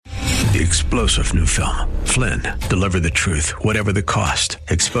The explosive new film, Flynn, deliver the truth, whatever the cost,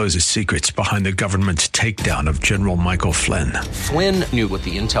 exposes secrets behind the government's takedown of General Michael Flynn. Flynn knew what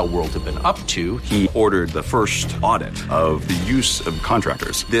the intel world had been up to. He ordered the first audit of the use of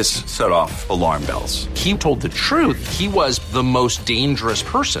contractors. This set off alarm bells. He told the truth. He was the most dangerous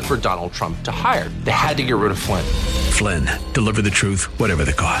person for Donald Trump to hire. They had to get rid of Flynn. Flynn, deliver the truth, whatever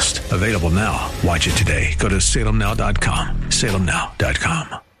the cost. Available now. Watch it today. Go to salemnow.com.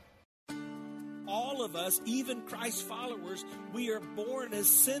 salemnow.com. All of us, even Christ followers, we are born as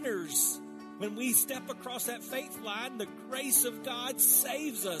sinners. When we step across that faith line, the grace of God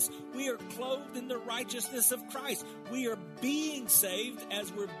saves us. We are clothed in the righteousness of Christ. We are being saved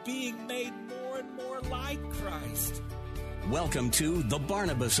as we're being made more and more like Christ. Welcome to The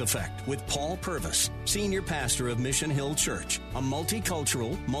Barnabas Effect with Paul Purvis, Senior Pastor of Mission Hill Church, a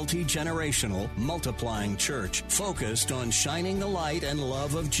multicultural, multi-generational, multiplying church focused on shining the light and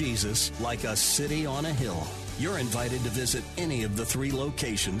love of Jesus like a city on a hill. You're invited to visit any of the 3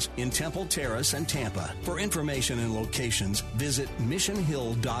 locations in Temple Terrace and Tampa. For information and locations, visit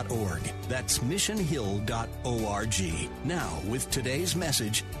missionhill.org. That's missionhill.org. Now, with today's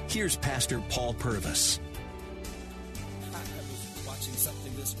message, here's Pastor Paul Purvis.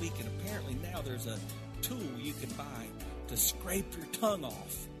 Something this week, and apparently now there's a tool you can buy to scrape your tongue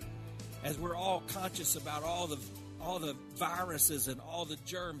off. As we're all conscious about all the viruses and all the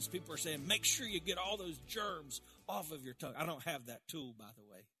germs, people are saying, make sure you get all those germs off of your tongue. I don't have that tool, by the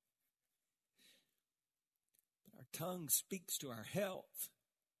way. But our tongue speaks to our health.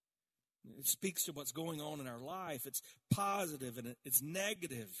 It speaks to what's going on in our life. It's positive and it's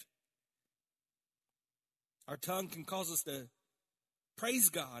negative. Our tongue can cause us to praise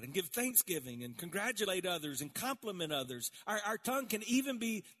God and give thanksgiving and congratulate others and compliment others. Our tongue can even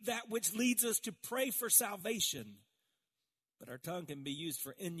be that which leads us to pray for salvation. But our tongue can be used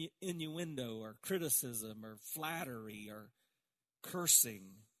for innuendo or criticism or flattery or cursing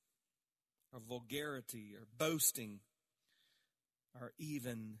or vulgarity or boasting or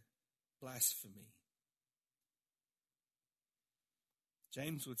even blasphemy.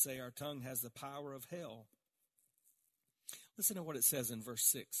 James would say our tongue has the power of hell. Listen to what it says in verse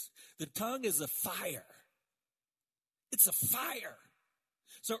 6. The tongue is a fire. It's a fire.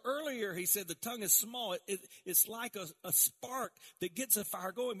 So earlier he said the tongue is small. It's like a spark that gets a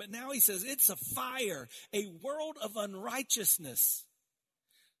fire going. But now he says it's a fire, a world of unrighteousness.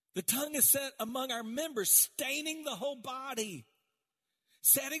 The tongue is set among our members, staining the whole body,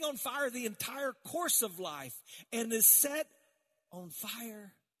 setting on fire the entire course of life, and is set on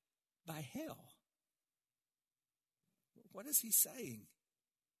fire by hell. What is he saying?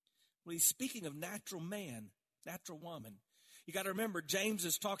 Well, he's speaking of natural man, natural woman. You got to remember, James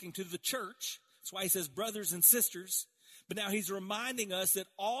is talking to the church. That's why he says brothers and sisters. But now he's reminding us that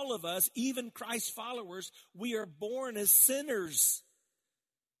all of us, even Christ followers, we are born as sinners.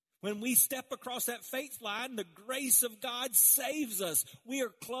 When we step across that faith line, the grace of God saves us. We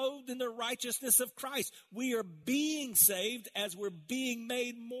are clothed in the righteousness of Christ. We are being saved as we're being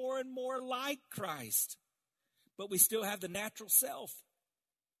made more and more like Christ. But we still have the natural self.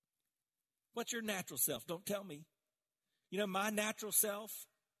 What's your natural self? Don't tell me. You know, my natural self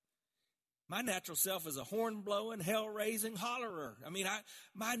is a horn-blowing, hell-raising hollerer. I mean,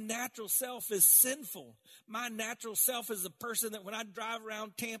 my natural self is sinful. My natural self is the person that when I drive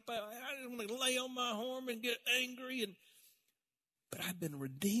around Tampa, I just want to lay on my horn and get angry. But I've been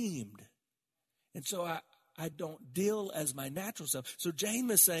redeemed. And so I don't deal as my natural self. So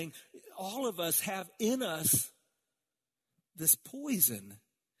James is saying all of us have in us this poison,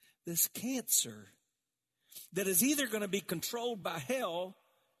 this cancer that is either going to be controlled by hell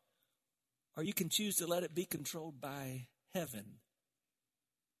or you can choose to let it be controlled by heaven.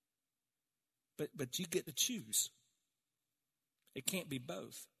 But you get to choose. It can't be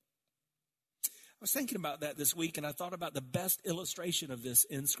both. I was thinking about that this week, and I thought about the best illustration of this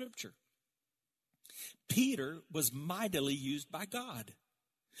in Scripture. Peter was mightily used by God,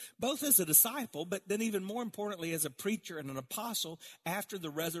 both as a disciple, but then even more importantly as a preacher and an apostle after the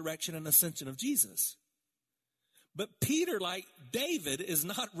resurrection and ascension of Jesus. But Peter, like David, is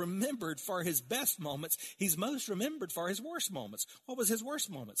not remembered for his best moments. He's most remembered for his worst moments. What was his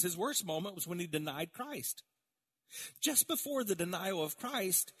worst moments? His worst moment was when he denied Christ. Just before the denial of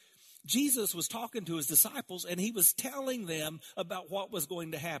Christ, Jesus was talking to his disciples, and he was telling them about what was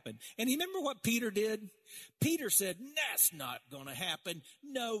going to happen. And you remember what Peter did? Peter said, that's not going to happen.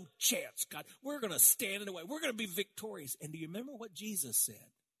 No chance, God. We're going to stand in the way. We're going to be victorious. And do you remember what Jesus said?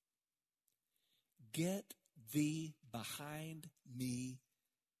 Get thee behind me,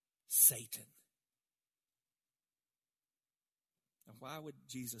 Satan. Now, why would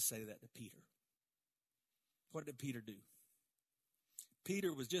Jesus say that to Peter? What did Peter do?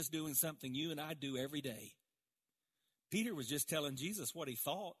 Peter was just doing something you and I do every day. Peter was just telling Jesus what he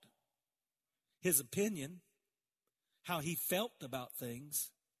thought, his opinion, how he felt about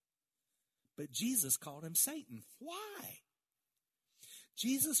things. But Jesus called him Satan. Why?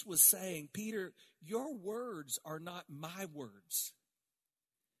 Jesus was saying, Peter, your words are not my words.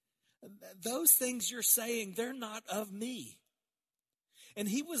 Those things you're saying, they're not of me. And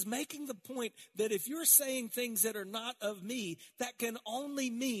he was making the point that if you're saying things that are not of me, that can only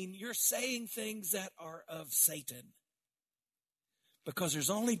mean you're saying things that are of Satan. Because there's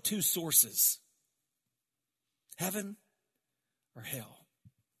only two sources, heaven or hell.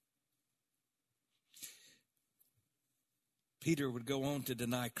 Peter would go on to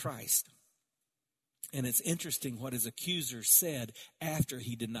deny Christ. And it's interesting what his accusers said after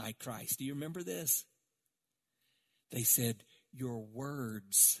he denied Christ. Do you remember this? They said, your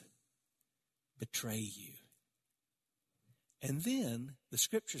words betray you. And then the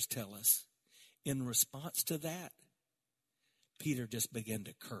scriptures tell us, in response to that, Peter just began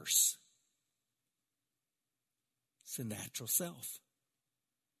to curse. It's a natural self.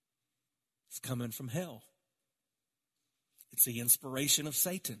 It's coming from hell. It's the inspiration of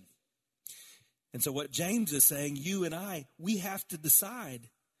Satan. And so what James is saying, you and I, we have to decide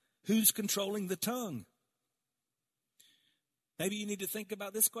who's controlling the tongue. Maybe you need to think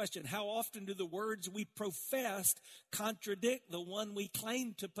about this question. How often do the words we profess contradict the one we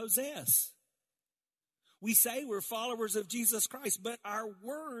claim to possess? We say we're followers of Jesus Christ, but our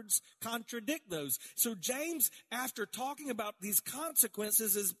words contradict those. So James, after talking about these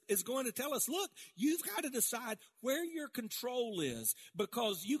consequences, is going to tell us, look, you've got to decide where your control is,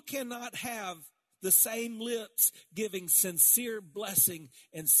 because you cannot have the same lips giving sincere blessing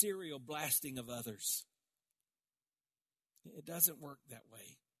and serial blasting of others. It doesn't work that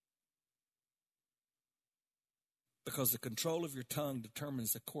way. Because the control of your tongue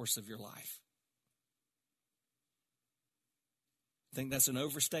determines the course of your life. Think that's an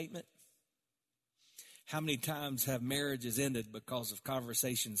overstatement? How many times have marriages ended because of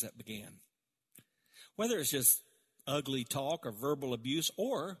conversations that began? Whether it's just ugly talk or verbal abuse,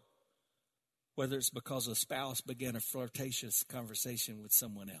 or whether it's because a spouse began a flirtatious conversation with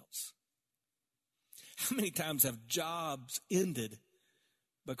someone else. How many times have jobs ended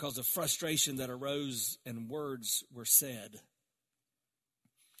because of frustration that arose and words were said?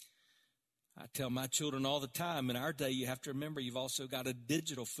 I tell my children all the time, in our day, you have to remember you've also got a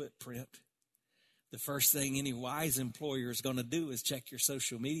digital footprint. The first thing any wise employer is going to do is check your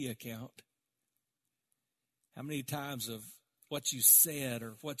social media account. How many times of what you said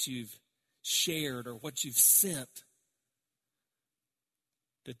or what you've shared or what you've sent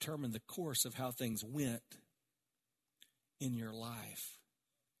determine the course of how things went in your life?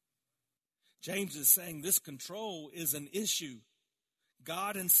 James is saying this control is an issue.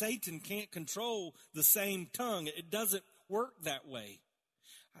 God and Satan can't control the same tongue. It doesn't work that way.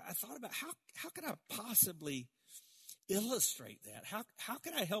 I thought about how can I possibly illustrate that? How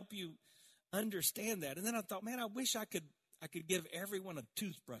can I help you understand that? And then I thought, man, I wish I could give everyone a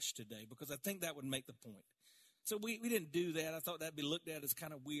toothbrush today, because I think that would make the point. So we didn't do that. I thought that'd be looked at as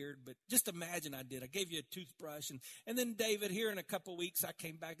kind of weird, but just imagine I did. I gave you a toothbrush, and then David, here in a couple of weeks, I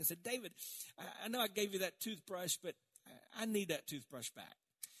came back and said, David, I know I gave you that toothbrush, but I need that toothbrush back,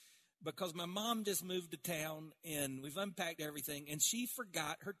 because my mom just moved to town and we've unpacked everything and she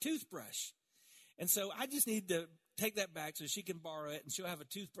forgot her toothbrush. And so I just need to take that back so she can borrow it and she'll have a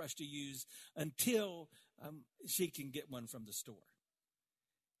toothbrush to use until she can get one from the store.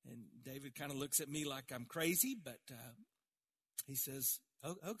 And David kind of looks at me like I'm crazy, but he says,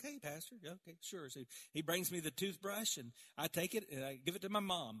 oh, okay, Pastor. Okay, sure. So he brings me the toothbrush, and I take it and I give it to my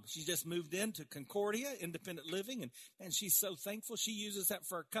mom. She just moved into Concordia Independent Living, and she's so thankful. She uses that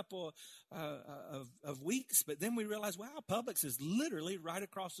for a couple of weeks. But then we realize, wow, Publix is literally right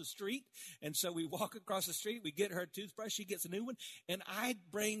across the street. And so we walk across the street. We get her a toothbrush. She gets a new one. And I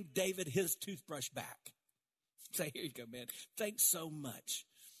bring David his toothbrush back. Say, here you go, man. Thanks so much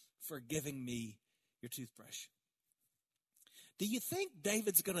for giving me your toothbrush. Do you think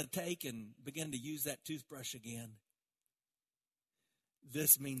David's going to take and begin to use that toothbrush again?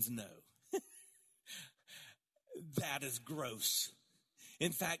 This means no. That is gross.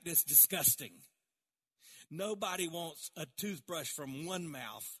 In fact, it's disgusting. Nobody wants a toothbrush from one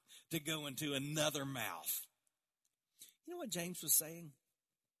mouth to go into another mouth. You know what James was saying?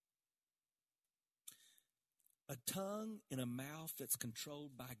 A tongue in a mouth that's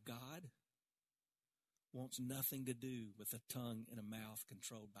controlled by God wants nothing to do with a tongue in a mouth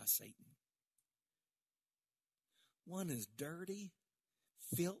controlled by Satan. One is dirty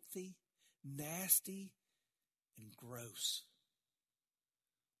filthy, nasty, and gross.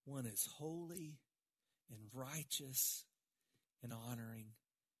 One is holy and righteous and honoring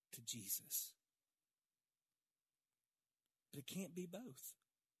to Jesus. But it can't be both.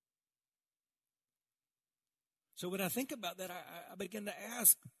 So when I think about that, I begin to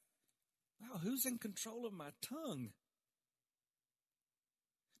ask, wow, who's in control of my tongue?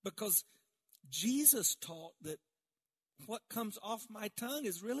 Because Jesus taught that what comes off my tongue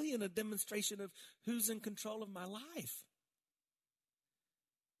is really a demonstration of who's in control of my life.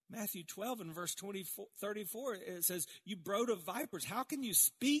 Matthew 12 and verse 34, it says, you brood of vipers, how can you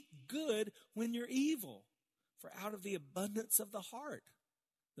speak good when you're evil? For out of the abundance of the heart,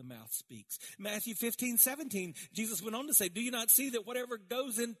 the mouth speaks. Matthew 15:17, Jesus went on to say, do you not see that whatever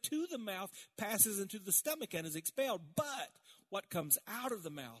goes into the mouth passes into the stomach and is expelled? But what comes out of the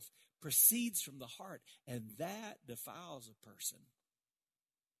mouth proceeds from the heart, and that defiles a person.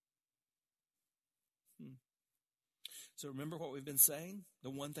 So remember what we've been saying?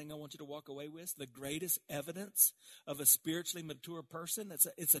 The one thing I want you to walk away with, the greatest evidence of a spiritually mature person,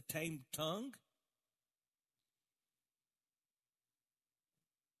 it's a tamed tongue.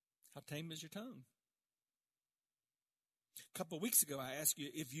 How tame is your tongue? A couple of weeks ago, I asked you,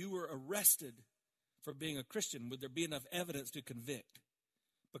 if you were arrested for being a Christian, would there be enough evidence to convict?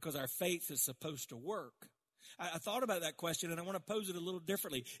 Because our faith is supposed to work. I thought about that question, and I want to pose it a little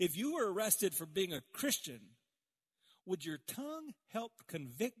differently. If you were arrested for being a Christian, would your tongue help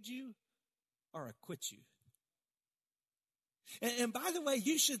convict you or acquit you? And by the way,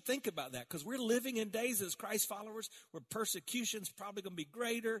 you should think about that, because we're living in days as Christ followers where persecution's probably going to be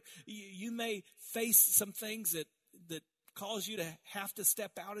greater. You may face some things that cause you to have to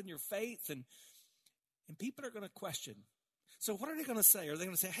step out in your faith, and people are going to question. So what are they going to say? Are they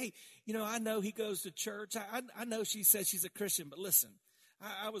going to say, hey, I know he goes to church. I know she says she's a Christian, but listen,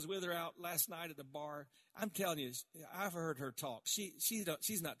 I was with her out last night at the bar. I'm telling you, I've heard her talk.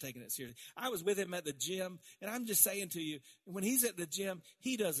 She's not taking it seriously. I was with him at the gym, and I'm just saying to you, when he's at the gym,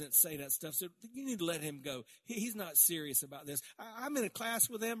 he doesn't say that stuff. So you need to let him go. He's not serious about this. I'm in a class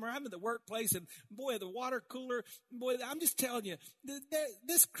with him, or I'm at the workplace, and boy, the water cooler, boy, I'm just telling you,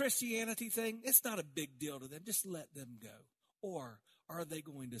 this Christianity thing, it's not a big deal to them. Just let them go. Or are they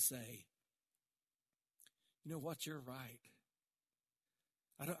going to say, you know what, you're right.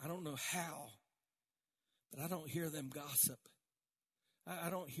 I don't know how, but I don't hear them gossip. I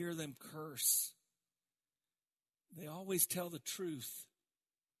don't hear them curse. They always tell the truth.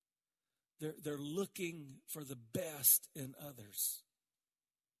 They're looking for the best in others.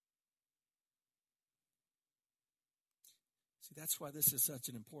 See, that's why this is such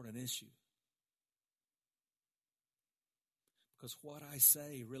an important issue. Because what I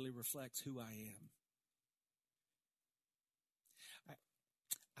say really reflects who I am.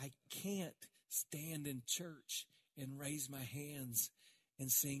 I can't stand in church and raise my hands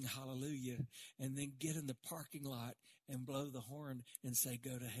and sing hallelujah and then get in the parking lot and blow the horn and say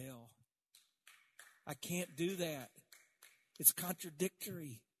go to hell. I can't do that. It's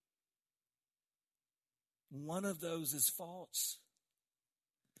contradictory. One of those is false.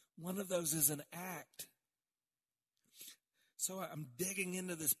 One of those is an act. So I'm digging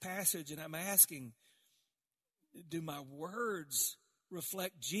into this passage and I'm asking, do my words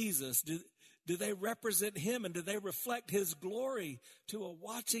reflect Jesus? Do they represent him, and do they reflect his glory to a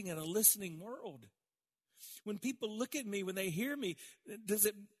watching and a listening world? When people look at me, when they hear me, does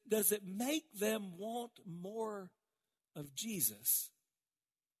it make them want more of Jesus?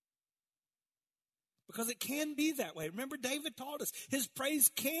 Because it can be that way. Remember, David taught us his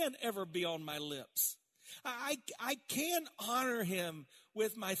praise can ever be on my lips. I can honor him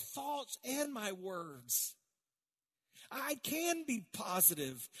with my thoughts and my words. I can be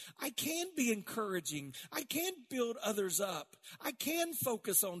positive. I can be encouraging. I can build others up. I can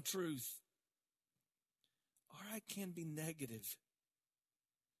focus on truth. Or I can be negative.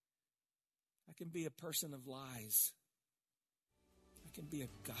 I can be a person of lies. I can be a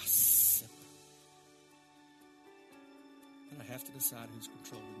gossip. And I have to decide who's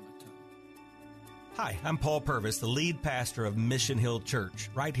controlling my tongue. Hi, I'm Paul Purvis, the lead pastor of Mission Hill Church,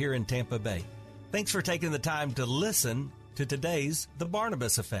 right here in Tampa Bay. Thanks for taking the time to listen to today's The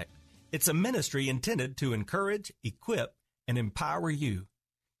Barnabas Effect. It's a ministry intended to encourage, equip, and empower you. You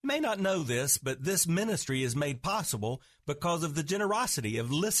may not know this, but this ministry is made possible because of the generosity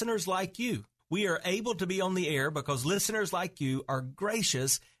of listeners like you. We are able to be on the air because listeners like you are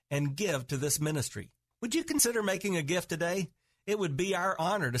gracious and give to this ministry. Would you consider making a gift today? It would be our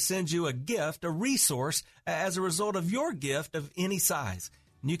honor to send you a gift, a resource, as a result of your gift of any size.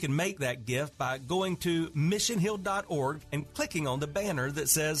 And you can make that gift by going to missionhill.org and clicking on the banner that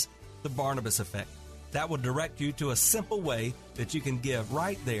says The Barnabas Effect. That will direct you to a simple way that you can give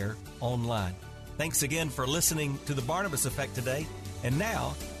right there online. Thanks again for listening to The Barnabas Effect today. And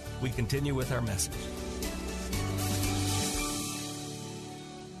now we continue with our message.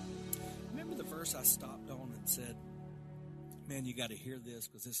 Remember the verse I stopped on and said, man, you got to hear this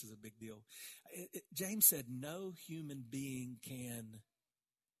because this is a big deal. James said, no human being can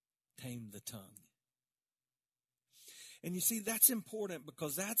tame the tongue. And you see, that's important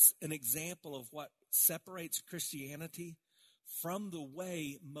because that's an example of what separates Christianity from the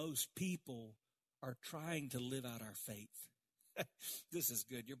way most people are trying to live out our faith. This is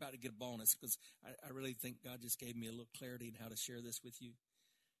good. You're about to get a bonus because I really think God just gave me a little clarity in how to share this with you.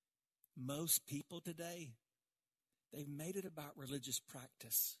 Most people today, they've made it about religious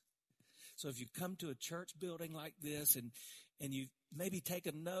practice. So if you come to a church building like this and you maybe take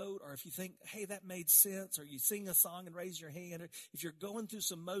a note, or if you think, hey, that made sense, or you sing a song and raise your hand, or if you're going through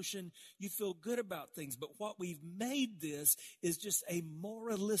some motion, you feel good about things. But what we've made this is just a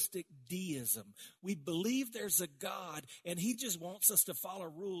moralistic deism. We believe there's a God and he just wants us to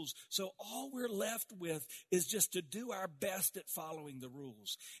follow rules. So all we're left with is just to do our best at following the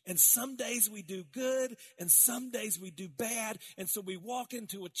rules. And some days we do good and some days we do bad. And so we walk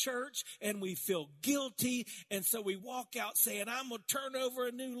into a church and we feel guilty. And so we walk out saying, I'm going to turn over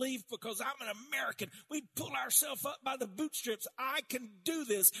a new leaf because I'm an American. We pull ourselves up by the bootstraps. I can do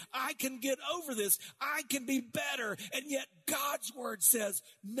this. I can get over this. I can be better. And yet God's word says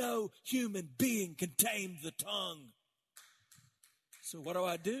no human being can tame the tongue. So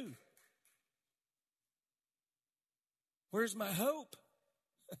what do? Where's my hope?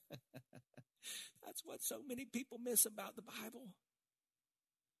 That's what so many people miss about the Bible.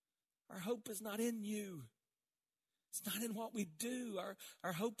 Our hope is not in you. It's not in what we do.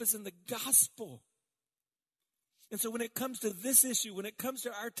 Our hope is in the gospel. And so when it comes to this issue, when it comes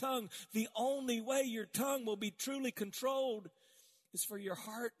to our tongue, the only way your tongue will be truly controlled is for your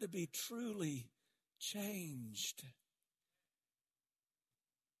heart to be truly changed.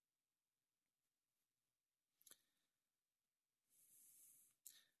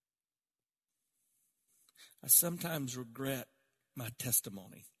 I sometimes regret my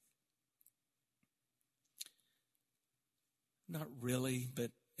testimony. Not really,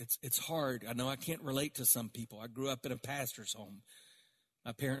 but it's hard. I know I can't relate to some people. I grew up in a pastor's home.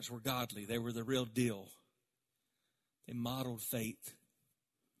 My parents were godly. They were the real deal. They modeled faith.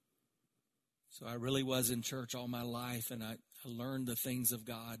 So I really was in church all my life, and I learned the things of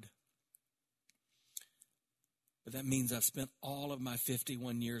God. But that means I've spent all of my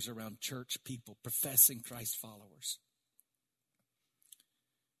 51 years around church people, professing Christ followers.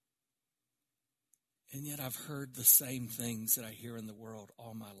 And yet I've heard the same things that I hear in the world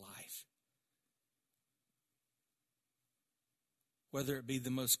all my life. Whether it be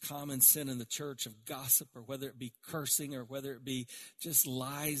the most common sin in the church of gossip, or whether it be cursing, or whether it be just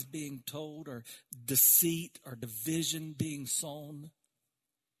lies being told, or deceit or division being sown.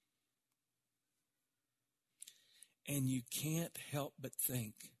 And you can't help but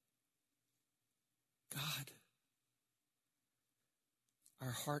think, God,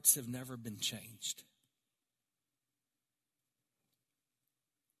 our hearts have never been changed.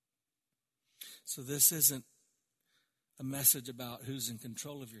 So this isn't a message about who's in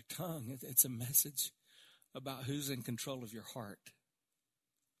control of your tongue. It's a message about who's in control of your heart.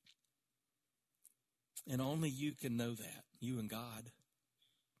 And only you can know that, you and God.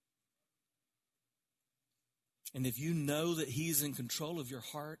 And if you know that he's in control of your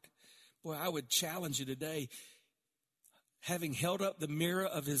heart, boy, I would challenge you today, having held up the mirror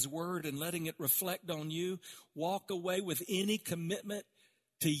of his word and letting it reflect on you, walk away with any commitment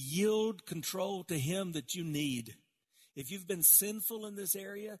to yield control to him that you need. If you've been sinful in this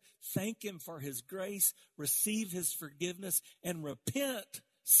area, thank him for his grace, receive his forgiveness, and repent.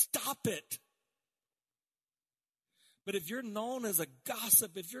 Stop it. But if you're known as a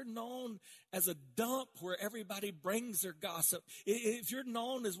gossip, if you're known as a dump where everybody brings their gossip, if you're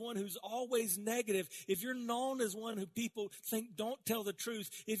known as one who's always negative, if you're known as one who people think don't tell the truth,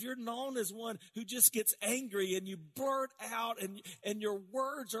 if you're known as one who just gets angry and you blurt out and your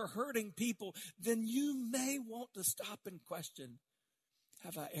words are hurting people, then you may want to stop and question,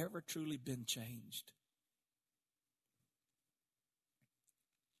 have I ever truly been changed?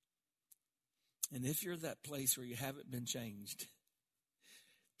 And if you're that place where you haven't been changed,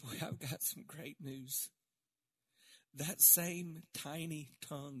 boy, I've got some great news. That same tiny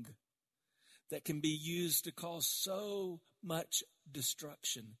tongue that can be used to cause so much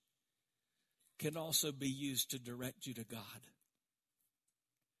destruction can also be used to direct you to God.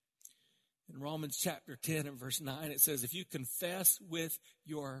 In Romans chapter 10 and verse 9, it says, if you confess with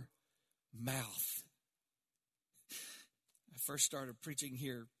your mouth. I first started preaching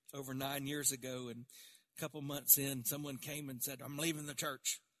here over 9 years ago, and a couple months in, someone came and said, I'm leaving the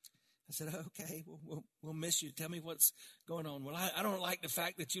church. I said, okay, we'll miss you. Tell me what's going on. Well, I don't like the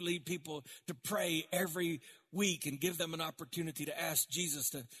fact that you lead people to pray every week and give them an opportunity to ask Jesus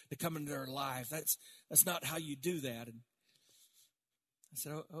to come into their life. That's not how you do that. And I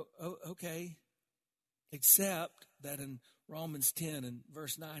said, okay, except that in Romans 10 and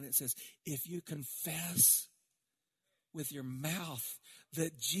verse 9, it says, if you confess with your mouth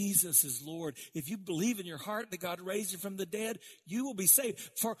that Jesus is Lord, if you believe in your heart that God raised him from the dead, you will be saved.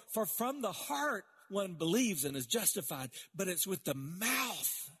 For from the heart one believes and is justified, but it's with the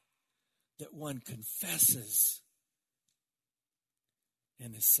mouth that one confesses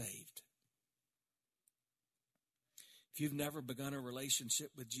and is saved. If you've never begun a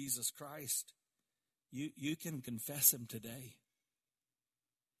relationship with Jesus Christ, you can confess him today.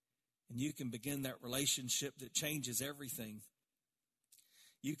 And you can begin that relationship that changes everything.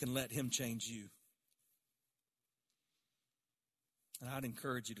 You can let him change you. And I'd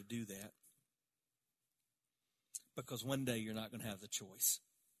encourage you to do that. Because one day you're not going to have the choice.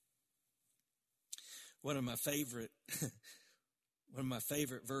 One of my favorite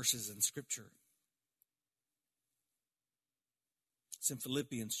verses in Scripture. It's in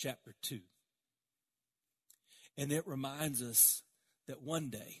Philippians chapter 2. And it reminds us that one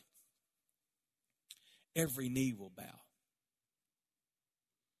day every knee will bow.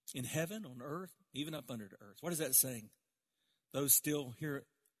 In heaven, on earth, even up under the earth. What is that saying? Those still here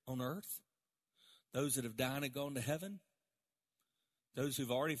on earth? Those that have died and gone to heaven? Those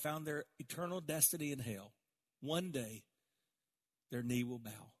who've already found their eternal destiny in hell? One day, their knee will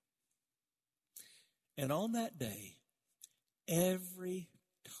bow. And on that day, every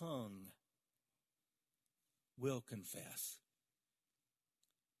tongue will confess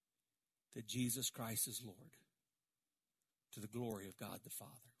that Jesus Christ is Lord, to the glory of God the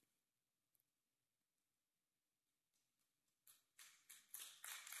Father.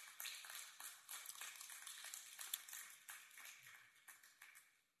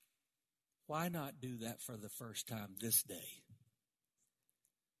 Why not do that for the first time this day,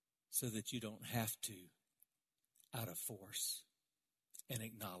 so that you don't have to out of force and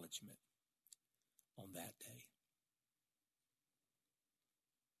acknowledgement on that day?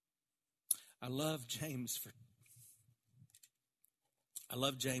 I love James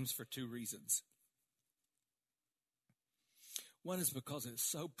for two reasons. One is because it's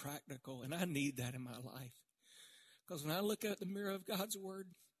so practical, and I need that in my life. Because when I look at the mirror of God's Word,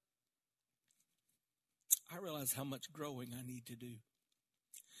 I realize how much growing I need to do.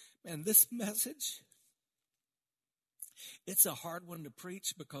 Man, this message, it's a hard one to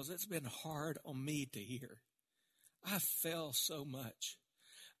preach because it's been hard on me to hear. I fell so much.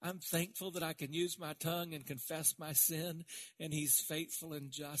 I'm thankful that I can use my tongue and confess my sin, and he's faithful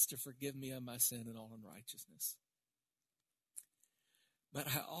and just to forgive me of my sin and all unrighteousness. But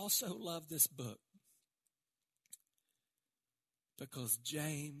I also love this book because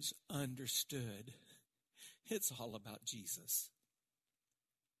James understood it's all about Jesus.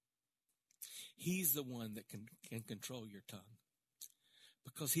 He's the one that can control your tongue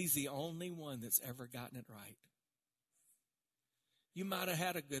because he's the only one that's ever gotten it right. You might have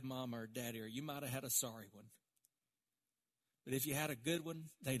had a good mom or daddy, or you might have had a sorry one. But if you had a good one,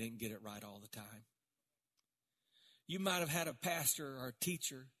 they didn't get it right all the time. You might have had a pastor or a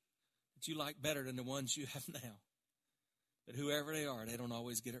teacher that you like better than the ones you have now. But whoever they are, they don't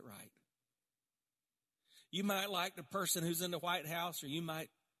always get it right. You might like the person who's in the White House, or you might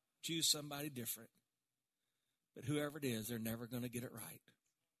choose somebody different. But whoever it is, they're never going to get it right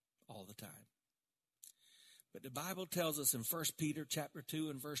all the time. But the Bible tells us in 1 Peter chapter 2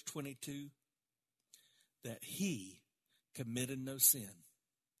 and verse 22 that he committed no sin.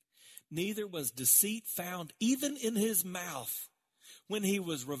 Neither was deceit found even in his mouth. When he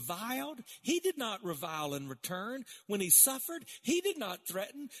was reviled, he did not revile in return. When he suffered, he did not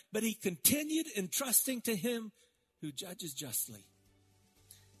threaten, but he continued entrusting to him who judges justly.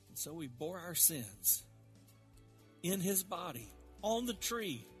 And so we bore our sins in his body on the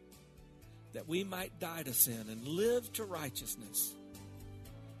tree, that we might die to sin and live to righteousness.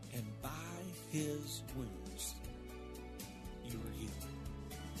 And by his wounds, you are healed.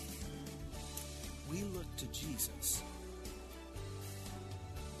 We look to Jesus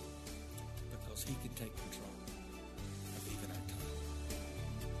because he can take control of even our time.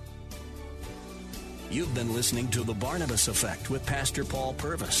 You've been listening to The Barnabas Effect with Pastor Paul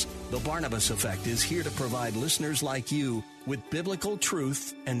Purvis. The Barnabas Effect is here to provide listeners like you with biblical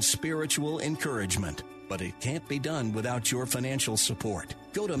truth and spiritual encouragement. But it can't be done without your financial support.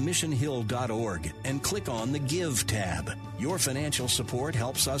 Go to missionhill.org and click on the Give tab. Your financial support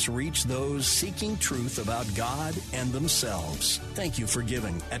helps us reach those seeking truth about God and themselves. Thank you for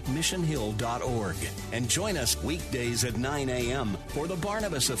giving at missionhill.org. And join us weekdays at 9 a.m. for The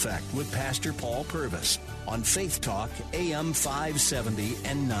Barnabas Effect with Pastor Paul Purvis on Faith Talk AM 570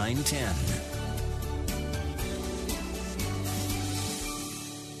 and 910.